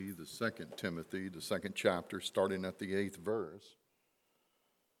to 2 Timothy, the second chapter, starting at the 8th verse.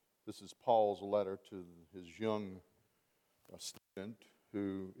 This is Paul's letter to his young student,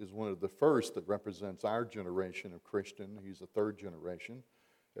 who is one of the first that represents our generation of Christian. He's the third generation,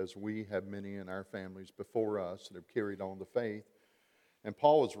 as we have many in our families before us that have carried on the faith. And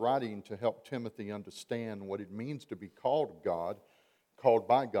Paul is writing to help Timothy understand what it means to be called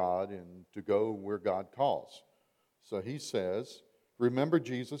by God, and to go where God calls. So he says, remember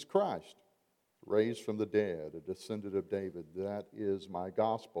Jesus Christ, raised from the dead, a descendant of David. That is my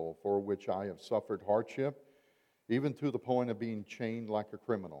gospel, for which I have suffered hardship, even to the point of being chained like a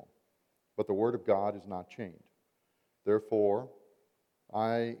criminal. But the word of God is not chained. Therefore,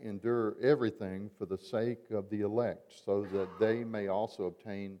 I endure everything for the sake of the elect, so that they may also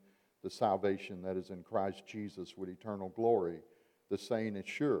obtain the salvation that is in Christ Jesus with eternal glory. The saying is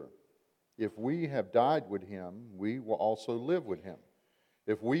sure, if we have died with him, we will also live with him.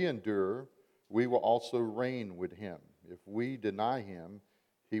 If we endure, we will also reign with him. If we deny him,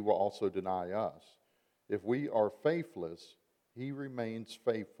 he will also deny us. If we are faithless, he remains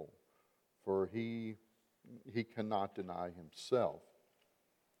faithful, for he cannot deny himself.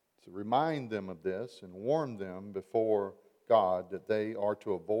 So remind them of this and warn them before God that they are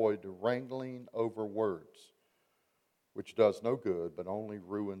to avoid wrangling over words, which does no good, but only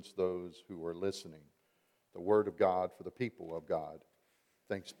ruins those who are listening. The word of God for the people of God.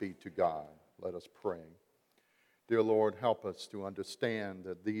 Thanks be to God. Let us pray. Dear Lord, help us to understand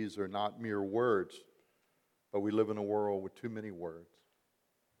that these are not mere words, but we live in a world with too many words,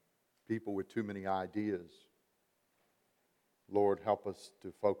 people with too many ideas. Lord, help us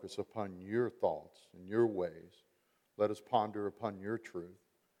to focus upon your thoughts and your ways. Let us ponder upon your truth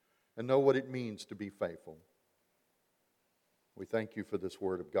and know what it means to be faithful. We thank you for this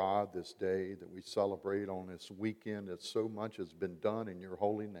word of God, this day that we celebrate on this weekend, that so much has been done in your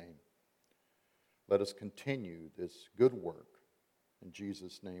holy name. Let us continue this good work. In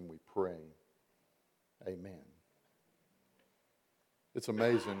Jesus' name we pray. Amen. It's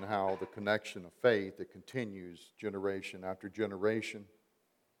amazing how the connection of faith that continues generation after generation.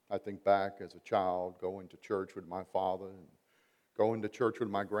 I think back as a child going to church with my father and going to church with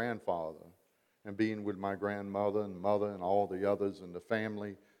my grandfather, and being with my grandmother and mother and all the others in the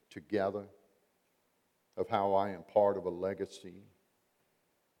family together, of how I am part of a legacy.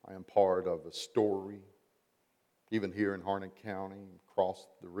 I am part of a story, even here in Harnett County, across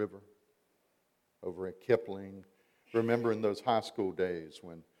the river, over at Kipling, remembering those high school days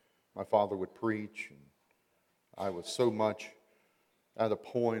when my father would preach, and I was so much at a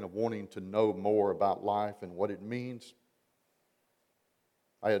point of wanting to know more about life and what it means.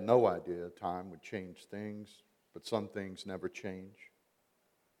 I had no idea time would change things, but some things never change.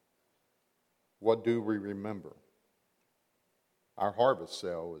 What do we remember? Our harvest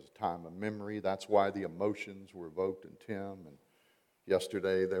sale is a time of memory. That's why the emotions were evoked in Tim. And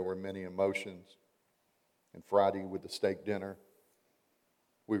yesterday there were many emotions. And Friday with the steak dinner,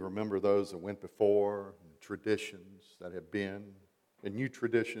 we remember those that went before, and traditions that have been, and new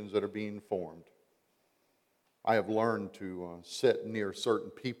traditions that are being formed. I have learned to sit near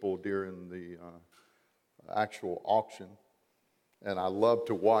certain people during the actual auction, and I love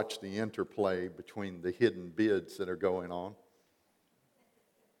to watch the interplay between the hidden bids that are going on.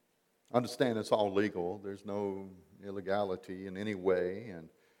 Understand it's all legal. There's no illegality in any way,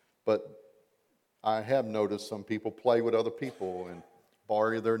 but I have noticed some people play with other people and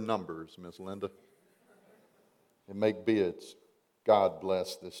borrow their numbers, Miss Linda, and make bids. God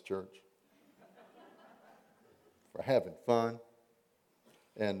bless this church for having fun.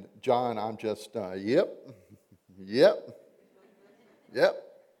 And John, I'm just, yep.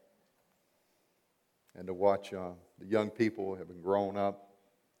 And to watch the young people having grown up.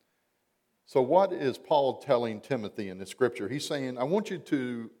 So what is Paul telling Timothy in the scripture? He's saying, I want you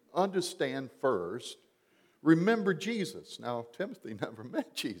to understand first, remember Jesus. Now, Timothy never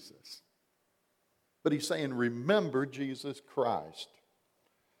met Jesus. But he's saying, remember Jesus Christ.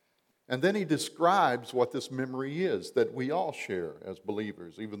 And then he describes what this memory is that we all share as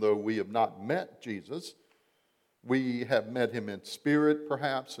believers. Even though we have not met Jesus, we have met him in spirit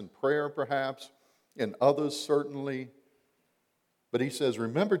perhaps, in prayer perhaps, in others certainly. But he says,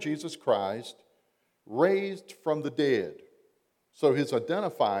 remember Jesus Christ, raised from the dead. So his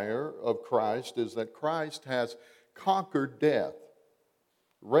identifier of Christ is that Christ has conquered death,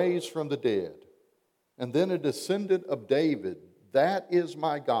 raised from the dead, and then a descendant of David. That is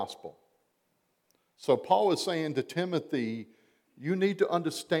my gospel. So Paul is saying to Timothy, you need to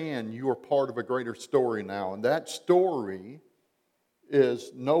understand you are part of a greater story now. And that story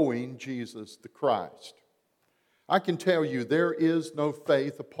is knowing Jesus the Christ. I can tell you there is no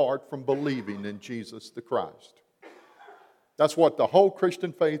faith apart from believing in Jesus the Christ. That's what the whole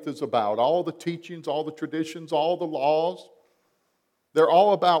Christian faith is about. All the teachings, all the traditions, all the laws, they're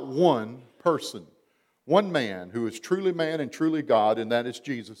all about one person, one man who is truly man and truly God, and that is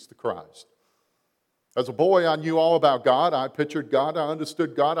Jesus the Christ. As a boy, I knew all about God. I pictured God. I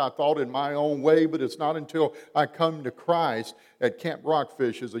understood God. I thought in my own way, but it's not until I come to Christ at Camp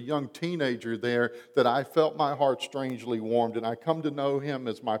Rockfish as a young teenager there that I felt my heart strangely warmed, and I come to know Him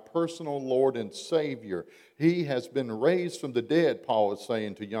as my personal Lord and Savior. He has been raised from the dead, Paul is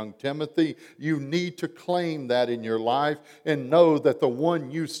saying to young Timothy. You need to claim that in your life and know that the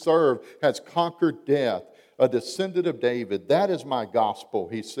one you serve has conquered death. A descendant of David. That is my gospel,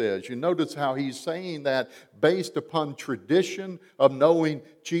 he says. You notice how he's saying that based upon tradition of knowing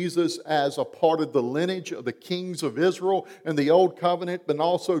Jesus as a part of the lineage of the kings of Israel and the Old Covenant, but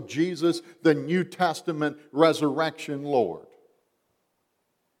also Jesus, the New Testament resurrection Lord.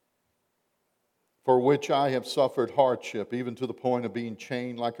 For which I have suffered hardship, even to the point of being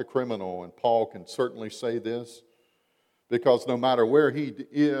chained like a criminal. And Paul can certainly say this. Because no matter where he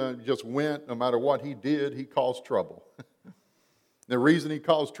just went, no matter what he did, he caused trouble. The reason he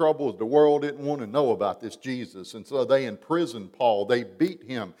caused trouble is the world didn't want to know about this Jesus. And so they imprisoned Paul. They beat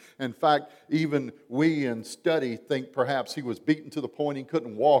him. In fact, even we in study think perhaps he was beaten to the point he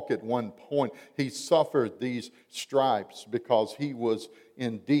couldn't walk at one point. He suffered these stripes because he was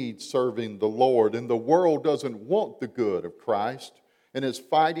indeed serving the Lord. And the world doesn't want the good of Christ, and is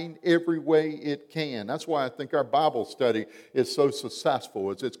fighting every way it can. That's why I think our Bible study is so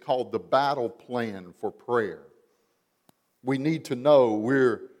successful. It's called the battle plan for prayer. We need to know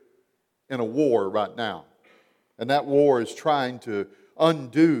we're in a war right now. And that war is trying to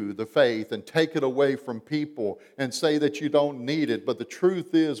undo the faith and take it away from people and say that you don't need it. But the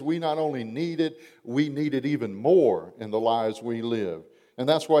truth is we not only need it, we need it even more in the lives we live. And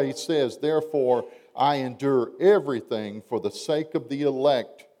that's why he says, therefore, I endure everything for the sake of the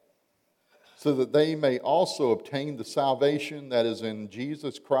elect, so that they may also obtain the salvation that is in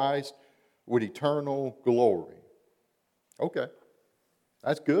Jesus Christ with eternal glory. Okay,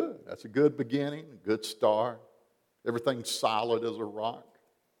 that's good. That's a good beginning, a good start. Everything's solid as a rock.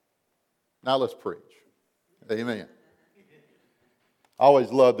 Now let's preach. Amen. I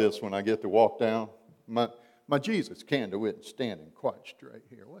always love this when I get to walk down. My Jesus candle isn't standing quite straight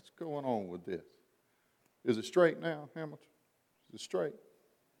here. What's going on with this? Is it straight now, Hamilton? Is it straight?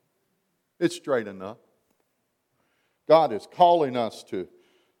 It's straight enough. God is calling us to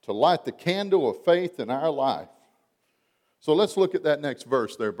light the candle of faith in our life. So let's look at that next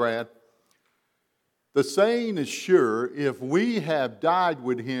verse there, Brad. The saying is sure, if we have died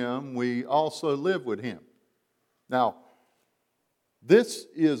with him, we also live with him. Now, this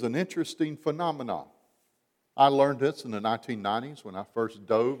is an interesting phenomenon. I learned this in the 1990s when I first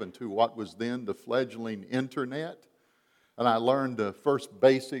dove into what was then the fledgling internet. And I learned the first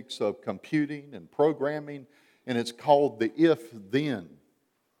basics of computing and programming, and it's called the if-then.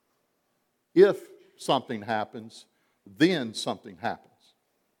 If something happens, then something happens.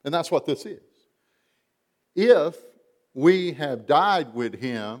 And that's what this is. If we have died with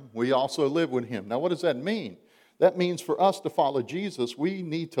him, we also live with him. Now, what does that mean? That means for us to follow Jesus, we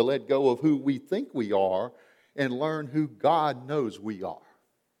need to let go of who we think we are and learn who God knows we are.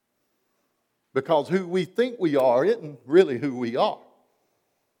 Because who we think we are isn't really who we are.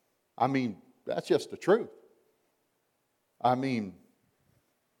 I mean, that's just the truth. I mean,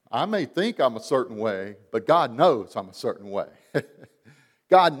 I may think I'm a certain way, but God knows I'm a certain way.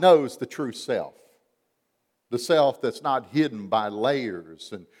 God knows the true self. The self that's not hidden by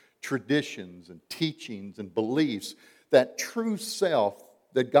layers and traditions and teachings and beliefs. That true self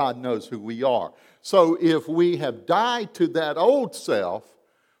that God knows who we are. So if we have died to that old self,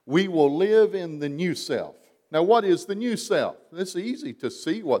 we will live in the new self. Now, what is the new self? It's easy to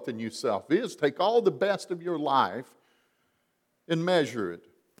see what the new self is. Take all the best of your life and measure it.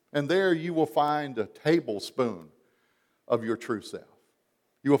 And there you will find a tablespoon of your true self.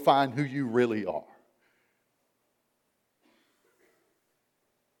 You will find who you really are.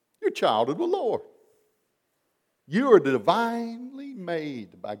 You're a child of the Lord. You are divinely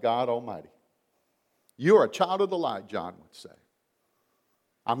made by God Almighty. You are a child of the light, John would say.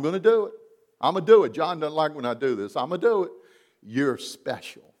 I'm going to do it. I'm going to do it. John doesn't like when I do this. I'm going to do it. You're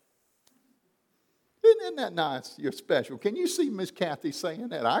special. Isn't that nice? You're special. Can you see Miss Kathy saying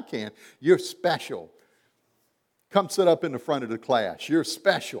that? I can. You're special. Come sit up in the front of the class. You're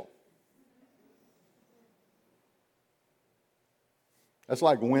special. That's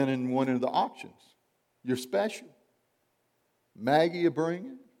like winning one of the auctions. You're special. Maggie, you bring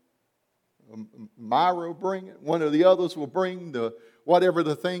it. Myra will bring it. One of the others will bring the whatever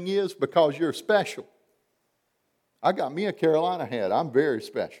the thing is because you're special. I got me a Carolina hat. I'm very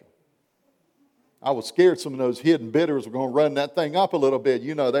special. I was scared some of those hidden bidders were going to run that thing up a little bit.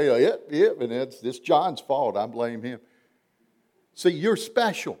 You know, they go, yep, and it's John's fault. I blame him. See, you're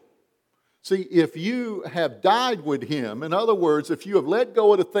special. See, if you have died with him, in other words, if you have let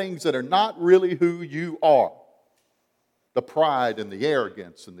go of the things that are not really who you are, the pride and the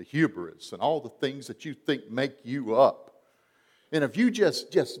arrogance and the hubris and all the things that you think make you up, and if you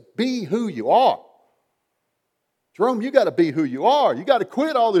just be who you are, Jerome, you got to be who you are. You got to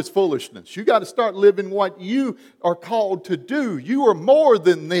quit all this foolishness. You got to start living what you are called to do. You are more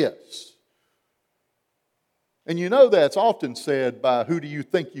than this. And you know that's often said by who do you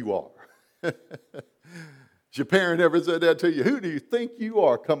think you are? Has your parent ever said that to you? Who do you think you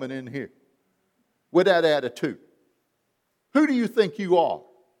are coming in here with that attitude? Who do you think you are?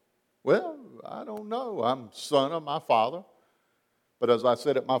 Well, I don't know. I'm son of my father. But as I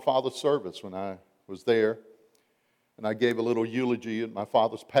said at my father's service when I was there, and I gave a little eulogy at my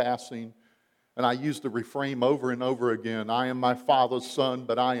father's passing, and I used the refrain over and over again, I am my father's son,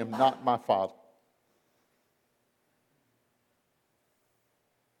 but I am not my father.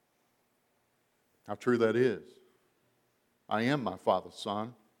 How true that is. I am my father's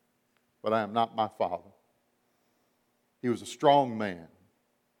son, but I am not my father. He was a strong man.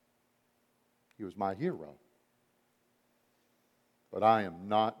 He was my hero. But I am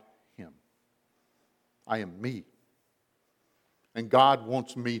not him. I am me. And God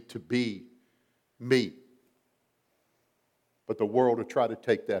wants me to be me. But the world will try to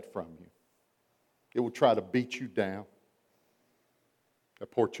take that from you. It will try to beat you down.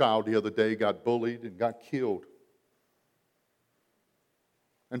 That poor child the other day got bullied and got killed.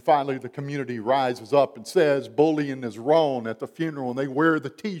 And finally the community rises up and says bullying is wrong at the funeral, and they wear the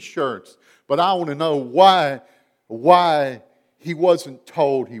t-shirts. But I want to know why he wasn't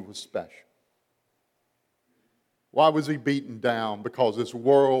told he was special. Why was he beaten down? Because this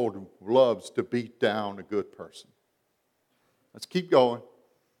world loves to beat down a good person. Let's keep going.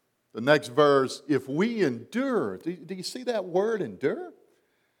 The next verse, if we endure. Do you see that word, endure?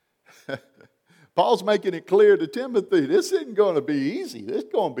 Paul's making it clear to Timothy, this isn't going to be easy. This is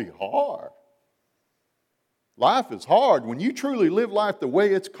going to be hard. Life is hard. When you truly live life the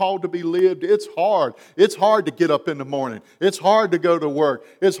way it's called to be lived, it's hard. It's hard to get up in the morning. It's hard to go to work.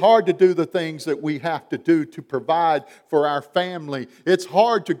 It's hard to do the things that we have to do to provide for our family. It's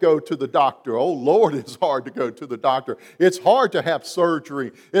hard to go to the doctor. Oh, Lord, it's hard to go to the doctor. It's hard to have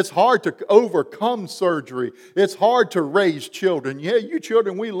surgery. It's hard to overcome surgery. It's hard to raise children. Yeah, you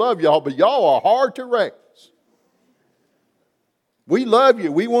children, we love y'all, but y'all are hard to raise. We love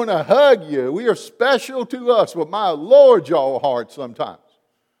you. We want to hug you. We are special to us. But my Lord, y'all are hard sometimes.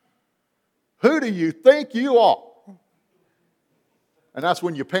 Who do you think you are? And that's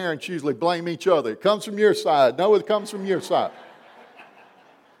when your parents usually blame each other. It comes from your side. No, it comes from your side.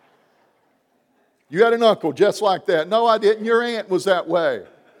 You had an uncle just like that. No, I didn't. Your aunt was that way.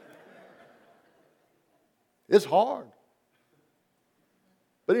 It's hard.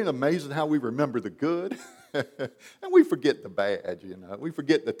 But isn't it amazing how we remember the good? And we forget the bad, you know. We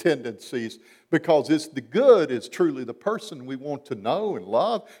forget the tendencies because it's the good is truly the person we want to know and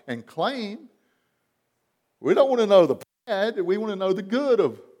love and claim. We don't want to know the bad. We want to know the good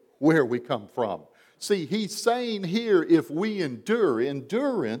of where we come from. See, he's saying here, if we endure,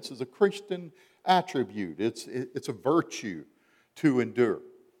 endurance is a Christian attribute. It's a virtue to endure,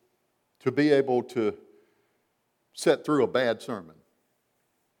 to be able to sit through a bad sermon.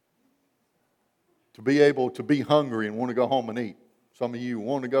 To be able to be hungry and want to go home and eat. Some of you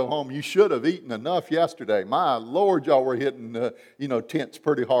want to go home. You should have eaten enough yesterday. My Lord, y'all were hitting tents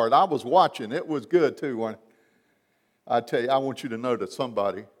pretty hard. I was watching. It was good too. Wasn't it? I tell you, I want you to know that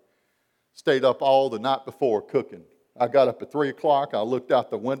somebody stayed up all the night before cooking. I got up at 3 o'clock. I looked out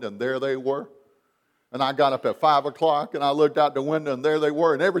the window and there they were. And I got up at 5 o'clock and I looked out the window and there they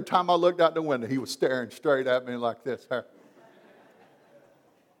were. And every time I looked out the window, he was staring straight at me like this.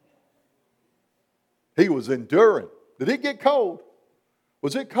 He was enduring. Did it get cold?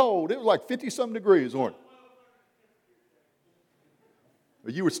 Was it cold? It was like 50-some degrees, wasn't it?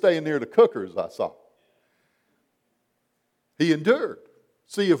 But you were staying near the cookers, I saw. He endured.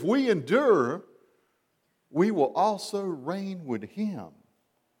 See, if we endure, we will also reign with him.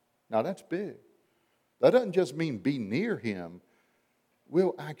 Now, that's big. That doesn't just mean be near him.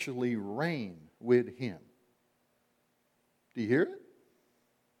 We'll actually reign with him. Do you hear it?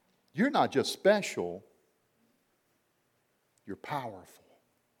 You're not just special, you're powerful.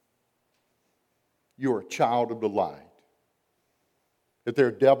 You're a child of the light. That there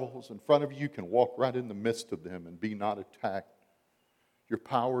are devils in front of you, you can walk right in the midst of them and be not attacked. Your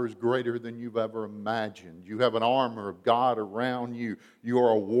power is greater than you've ever imagined. You have an armor of God around you. You are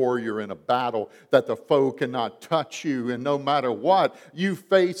a warrior in a battle that the foe cannot touch you. And no matter what you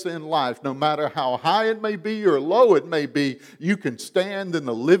face in life, no matter how high it may be or low it may be, you can stand in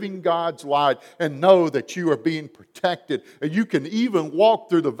the living God's light and know that you are being protected. And you can even walk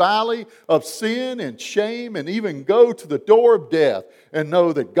through the valley of sin and shame and even go to the door of death and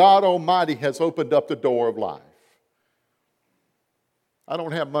know that God Almighty has opened up the door of life. I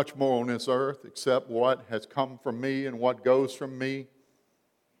don't have much more on this earth except what has come from me and what goes from me.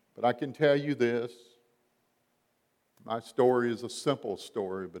 But I can tell you this. My story is a simple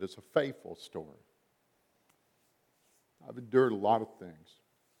story, but it's a faithful story. I've endured a lot of things.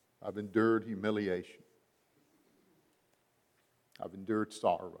 I've endured humiliation. I've endured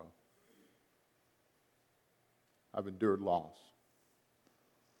sorrow. I've endured loss.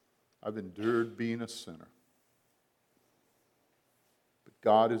 I've endured being a sinner.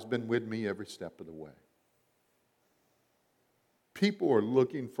 God has been with me every step of the way. People are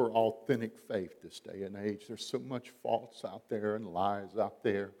looking for authentic faith this day and age. There's so much false out there and lies out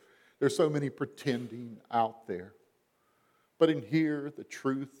there. There's so many pretending out there. But in here, the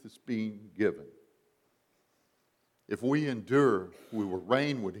truth is being given. If we endure, we will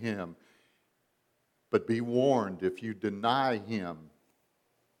reign with Him. But be warned, if you deny Him,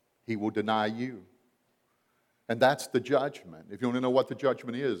 He will deny you. And that's the judgment. If you want to know what the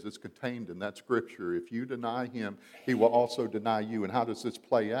judgment is, it's contained in that scripture. If you deny Him, He will also deny you. And how does this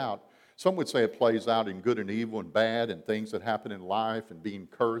play out? Some would say it plays out in good and evil and bad and things that happen in life and being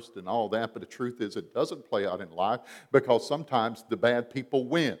cursed and all that. But the truth is it doesn't play out in life because sometimes the bad people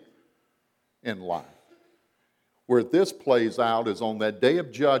win in life. Where this plays out is on that day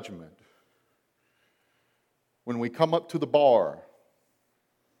of judgment when we come up to the bar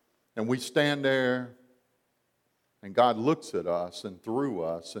and we stand there. And God looks at us and through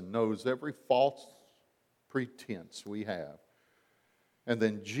us and knows every false pretense we have. And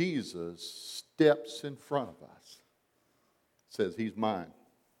then Jesus steps in front of us, says, He's mine.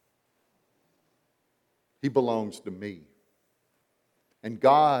 He belongs to me. And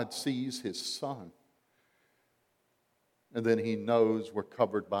God sees His Son. And then He knows we're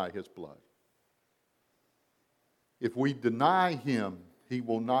covered by His blood. If we deny Him, He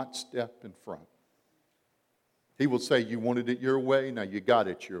will not step in front. He will say, you wanted it your way, now you got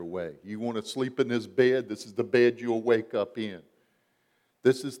it your way. You want to sleep in this bed, this is the bed you'll wake up in.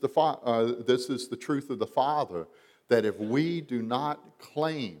 This is the truth of the Father, that if we do not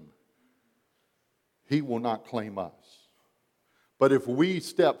claim, He will not claim us. But if we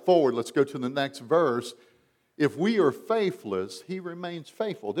step forward, let's go to the next verse. If we are faithless, He remains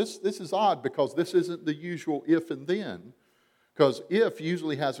faithful. This is odd because this isn't the usual if and then. Because if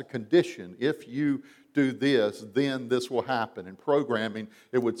usually has a condition. If you do this, then this will happen. In programming,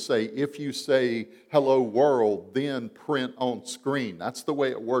 it would say, if you say, hello world, then print on screen. That's the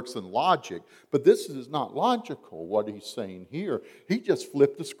way it works in logic. But this is not logical, what He's saying here. He just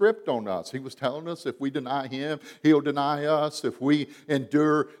flipped the script on us. He was telling us if we deny Him, He'll deny us. If we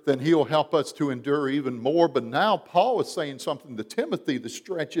endure, then He'll help us to endure even more. But now Paul is saying something to Timothy to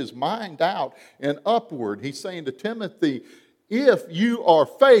stretch his mind out and upward. He's saying to Timothy, if you are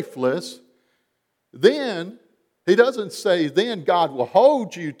faithless, then, he doesn't say then God will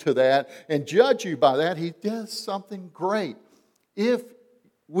hold you to that and judge you by that. He does something great. If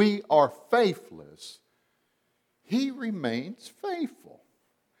we are faithless, He remains faithful.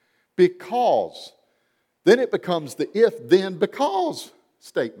 Because, then it becomes the if, then, because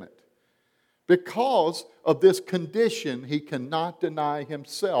statement. Because of this condition, He cannot deny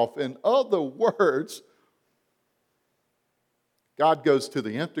Himself. In other words, God goes to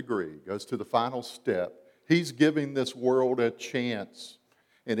the nth degree, goes to the final step. He's giving this world a chance,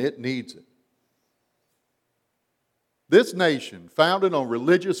 and it needs it. This nation, founded on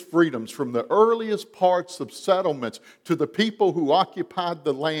religious freedoms from the earliest parts of settlements to the people who occupied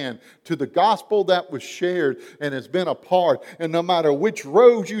the land, to the gospel that was shared and has been a part, and no matter which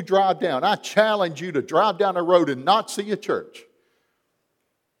road you drive down, I challenge you to drive down a road and not see a church.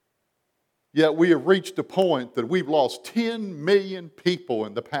 Yet we have reached a point that we've lost 10 million people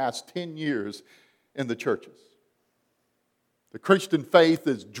in the past 10 years in the churches. The Christian faith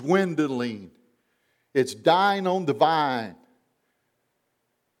is dwindling. It's dying on the vine.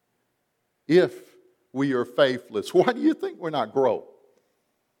 If we are faithless, why do you think we're not growing?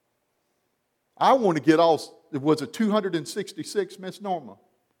 I want to get all, was it 266, Miss Norma?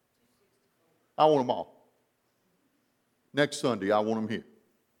 I want them all. Next Sunday, I want them here.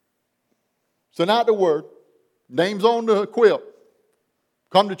 Send out the word. Names on the quilt.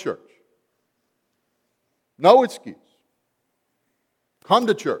 Come to church. No excuse. Come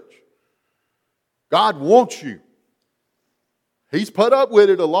to church. God wants you. He's put up with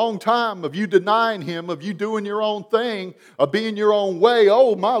it a long time of you denying Him, of you doing your own thing, of being your own way.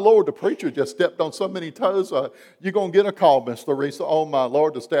 Oh, my Lord, the preacher just stepped on so many toes. You're going to get a call, Miss Larissa. Oh, my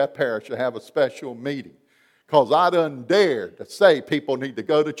Lord, the staff parish should have a special meeting because I done dared to say people need to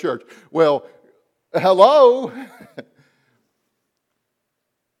go to church. Well, hello?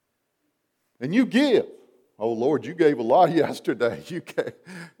 And you give. Oh, Lord, you gave a lot yesterday. You gave,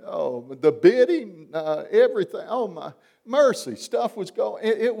 the bidding, everything. Oh, my mercy. Stuff was going.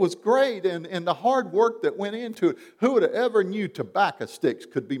 It was great. And the hard work that went into it. Who would have ever knew tobacco sticks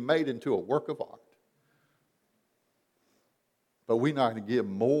could be made into a work of art? But we're not going to give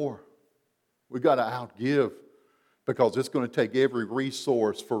more. We've got to outgive because it's going to take every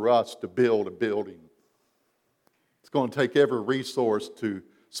resource for us to build a building. It's going to take every resource to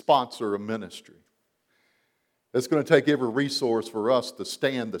sponsor a ministry. It's going to take every resource for us to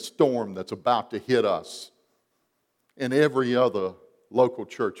stand the storm that's about to hit us in every other local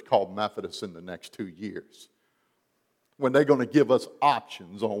church called Methodist in the next 2 years. When they're going to give us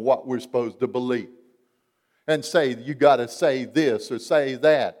options on what we're supposed to believe. And say, you got to say this or say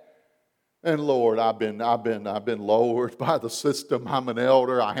that. And Lord, I've been lowered by the system. I'm an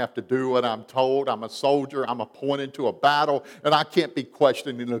elder. I have to do what I'm told. I'm a soldier. I'm appointed to a battle. And I can't be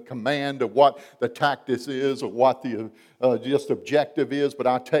questioning the command of what the tactics is or what the just objective is. But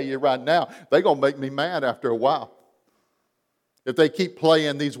I tell you right now, they're going to make me mad after a while. If they keep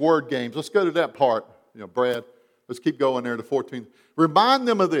playing these word games. Let's go to that part. Brad, let's keep going there to 14. Remind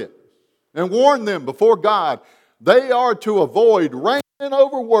them of this and warn them before God. They are to avoid wrangling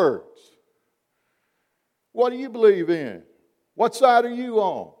over words. What do you believe in? What side are you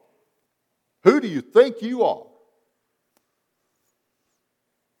on? Who do you think you are?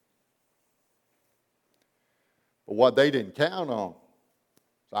 But what they didn't count on is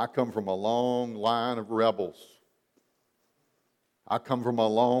I come from a long line of rebels. I come from a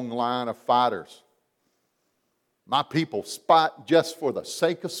long line of fighters. My people spite just for the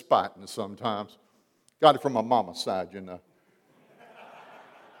sake of spiting sometimes. Got it from my mama's side,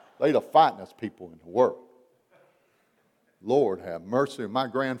 They're the fightingest people in the world. Lord have mercy. My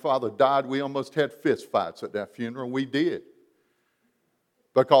grandfather died. We almost had fist fights at that funeral. We did.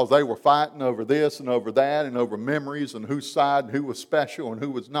 Because they were fighting over this and over that and over memories and whose side and who was special and who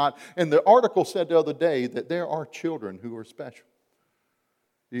was not. And the article said the other day that there are children who are special.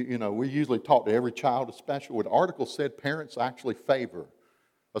 We usually talk to every child is special. Well, the article said parents actually favor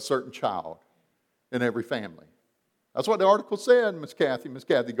a certain child in every family. That's what the article said, Miss Kathy. Miss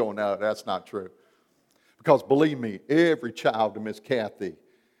Kathy going, no, that's not true. Because believe me, every child to Miss Kathy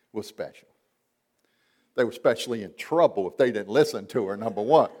was special. They were especially in trouble if they didn't listen to her, number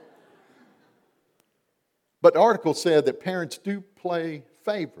one. But the article said that parents do play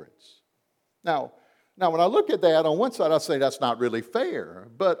favorites. Now, when I look at that, on one side I say that's not really fair.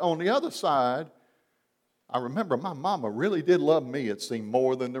 But on the other side, I remember my mama really did love me, it seemed,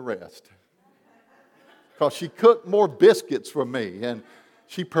 more than the rest. Because she cooked more biscuits for me and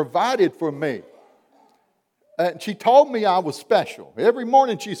she provided for me. And she told me I was special. Every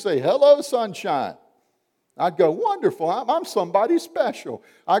morning she'd say, hello, sunshine. I'd go, wonderful, I'm somebody special.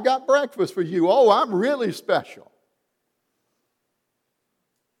 I got breakfast for you. Oh, I'm really special.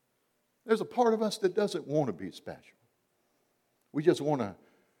 There's a part of us that doesn't want to be special. We just want to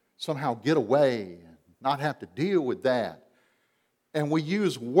somehow get away and not have to deal with that. And we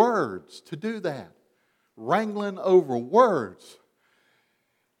use words to do that. Wrangling over words.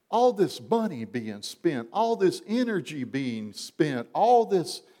 All this money being spent, all this energy being spent, all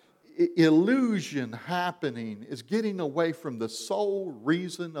this illusion happening is getting away from the sole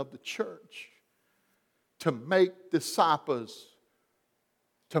reason of the church to make disciples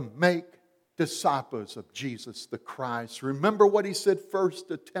of Jesus the Christ. Remember what he said first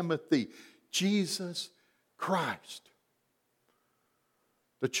to Timothy, Jesus Christ.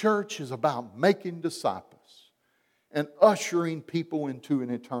 The church is about making disciples and ushering people into an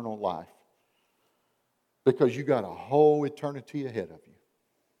eternal life. Because you got a whole eternity ahead of you.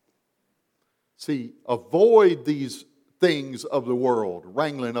 See, avoid these things of the world,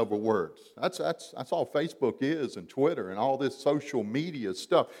 wrangling over words. That's all Facebook is and Twitter and all this social media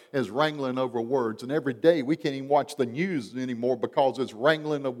stuff is wrangling over words. And every day we can't even watch the news anymore because it's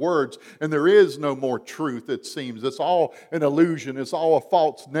wrangling of words. And there is no more truth, it seems. It's all an illusion. It's all a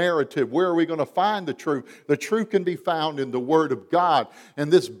false narrative. Where are we going to find the truth? The truth can be found in the Word of God.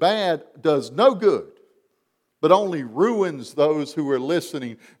 And this bad does no good but only ruins those who are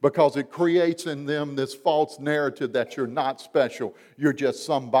listening because it creates in them this false narrative that you're not special. You're just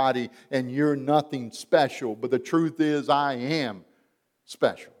somebody and you're nothing special. But the truth is, I am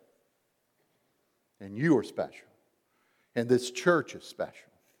special. And you are special. And this church is special.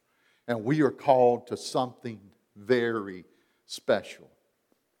 And we are called to something very special.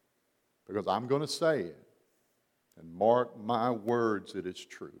 Because I'm going to say it, and mark my words, it is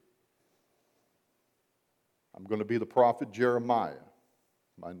true. I'm going to be the prophet Jeremiah,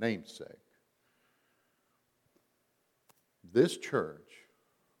 my namesake. This church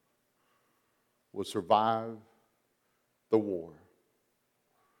will survive the war.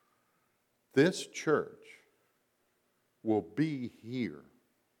 This church will be here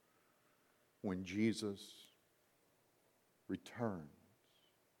when Jesus returns.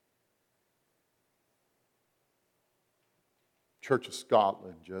 Church of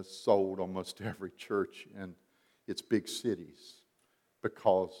Scotland just sold almost every church in its big cities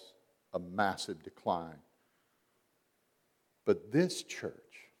because of massive decline. But this church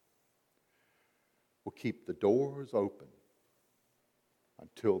will keep the doors open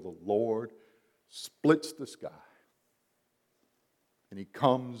until the Lord splits the sky and He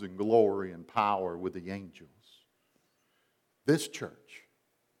comes in glory and power with the angels. This church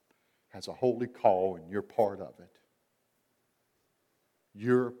has a holy call and you're part of it.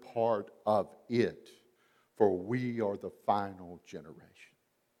 You're part of it, for we are the final generation.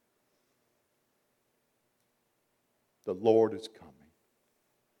 The Lord is coming,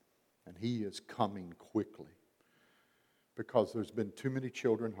 and He is coming quickly because there's been too many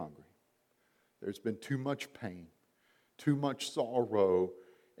children hungry. There's been too much pain, too much sorrow,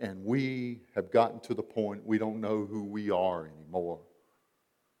 and we have gotten to the point we don't know who we are anymore.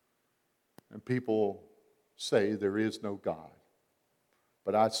 And people say there is no God.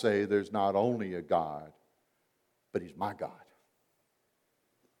 But I say there's not only a God, but He's my God.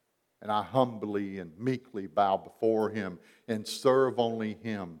 And I humbly and meekly bow before Him and serve only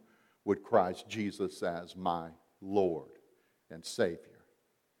Him with Christ Jesus as my Lord and Savior.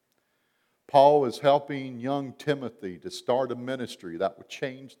 Paul is helping young Timothy to start a ministry that would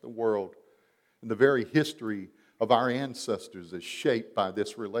change the world. And the very history of our ancestors is shaped by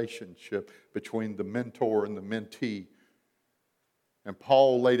this relationship between the mentor and the mentee. And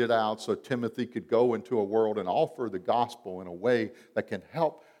Paul laid it out so Timothy could go into a world and offer the gospel in a way that can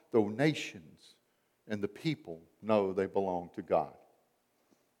help the nations and the people know they belong to God.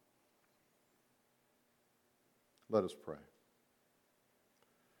 Let us pray.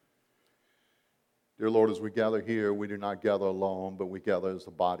 Dear Lord, as we gather here, we do not gather alone, but we gather as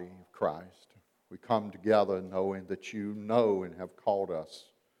the body of Christ. We come together knowing that you know and have called us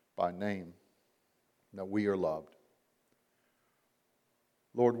by name, that we are loved.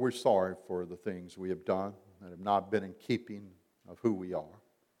 Lord, we're sorry for the things we have done that have not been in keeping of who we are.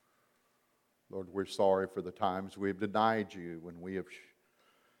 Lord, we're sorry for the times we have denied you when we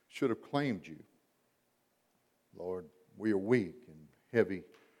should have claimed you. Lord, we are weak and heavy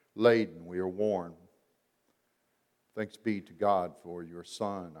laden. We are worn. Thanks be to God for your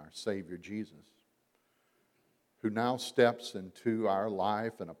Son, our Savior Jesus, who now steps into our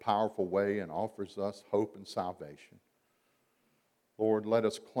life in a powerful way and offers us hope and salvation. Lord, let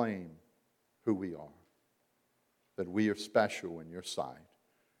us claim who we are, that we are special in your sight,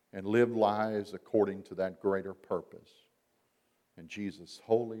 and live lives according to that greater purpose. In Jesus'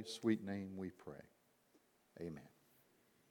 holy, sweet name we pray. Amen.